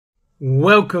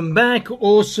Welcome back,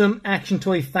 awesome action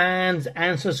toy fans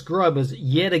and subscribers.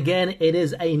 Yet again, it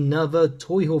is another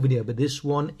toy haul video, but this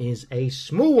one is a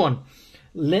small one.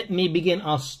 Let me begin.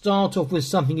 I'll start off with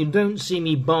something you don't see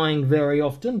me buying very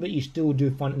often, but you still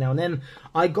do find it now and then.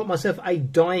 I got myself a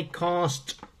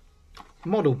die-cast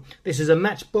model. This is a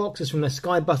Matchbox. It's from the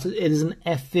Skybusters. It is an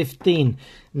F-15.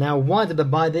 Now, why did I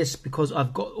buy this? Because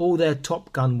I've got all their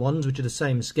Top Gun ones, which are the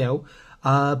same scale.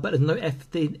 But there's no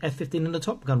F-15 in the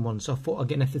Top Gun one, so I thought I'd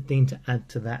get an F-15 to add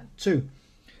to that too.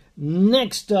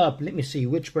 Next up, let me see,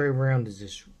 which way around is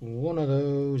this? One of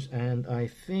those, and I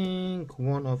think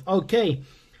one of... Okay,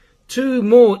 two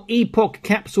more Epoch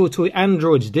capsule toy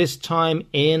androids, this time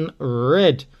in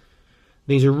red.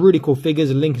 These are really cool figures.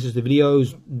 The link is to the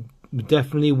videos.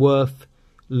 Definitely worth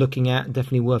looking at,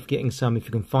 definitely worth getting some if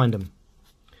you can find them.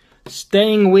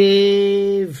 Staying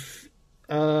with...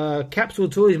 capsule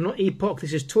toys, not Epoch.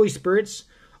 This is Toy Spirits.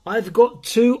 I've got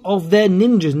two of their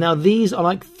ninjas. Now these are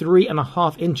like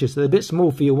 3.5 inches, so they're a bit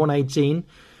small for your 118,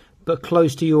 but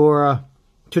close to your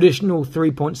traditional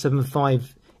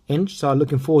 3.75 inch. So I'm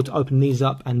looking forward to opening these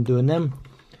up and doing them.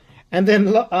 And then,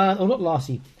 not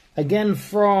lastly, again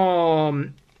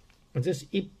from, is this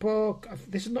Epoch?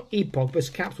 This is not Epoch, but it's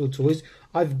capsule toys.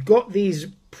 I've got these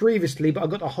previously, but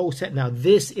I've got the whole set now.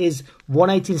 This is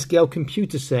 118 scale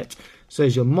computer set. So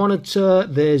there's your monitor,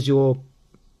 there's your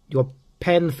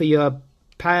pen for your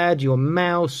pad, your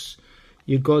mouse,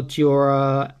 you've got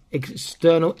your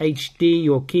external HD,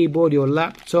 your keyboard, your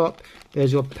laptop,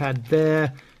 there's your pad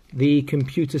there. The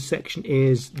computer section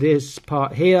is this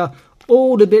part here.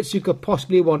 All the bits you could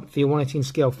possibly want for your 118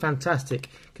 scale. Fantastic.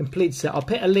 Complete set. I'll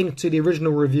put a link to the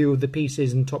original review of the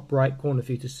pieces in the top right corner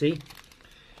for you to see.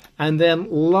 And then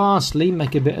lastly,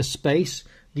 make a bit of space.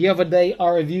 The other day I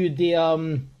reviewed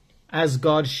the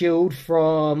Asgard shield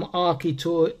from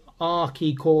Archecore,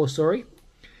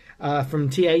 from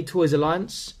TA Toys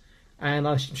Alliance, and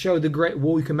I showed the great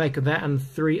wall you can make of that and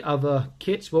 3 other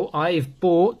kits. Well, I've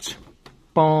bought,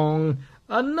 bong,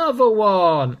 another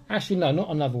one. Actually, no, not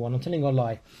another one. I'm telling you a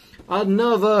lie.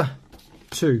 Another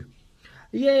 2.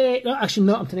 Yeah, no, actually,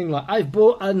 no, I'm telling you a lie. I've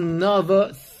bought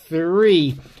another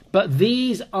 3. But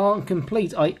these aren't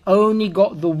complete. I only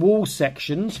got the wall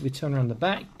sections. We turn around the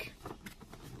back.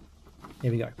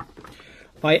 Here we go.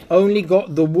 I only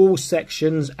got the wall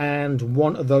sections and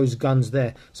one of those guns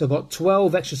there. So I've got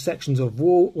 12 extra sections of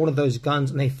wall, one of those guns,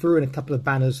 and they threw in a couple of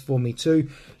banners for me too.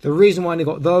 The reason why I only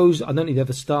got those, I don't need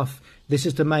other stuff. This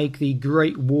is to make the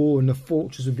Great Wall and the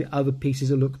Fortress with the other pieces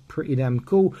that look pretty damn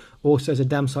cool. Also, it's a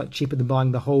damn sight cheaper than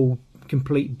buying the whole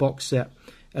complete box set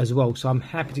as well. So I'm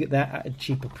happy to get that at a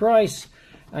cheaper price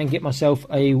and get myself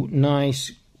a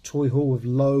nice toy haul with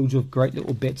loads of great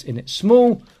little bits in it.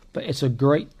 Small, but it's a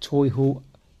great toy haul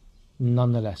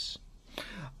nonetheless.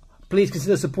 Please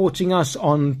consider supporting us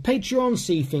on Patreon,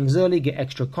 see things early, get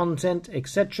extra content,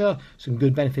 etc. Some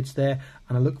good benefits there,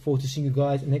 and I look forward to seeing you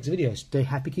guys in the next video. Stay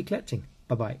happy, keep collecting.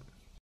 Bye bye.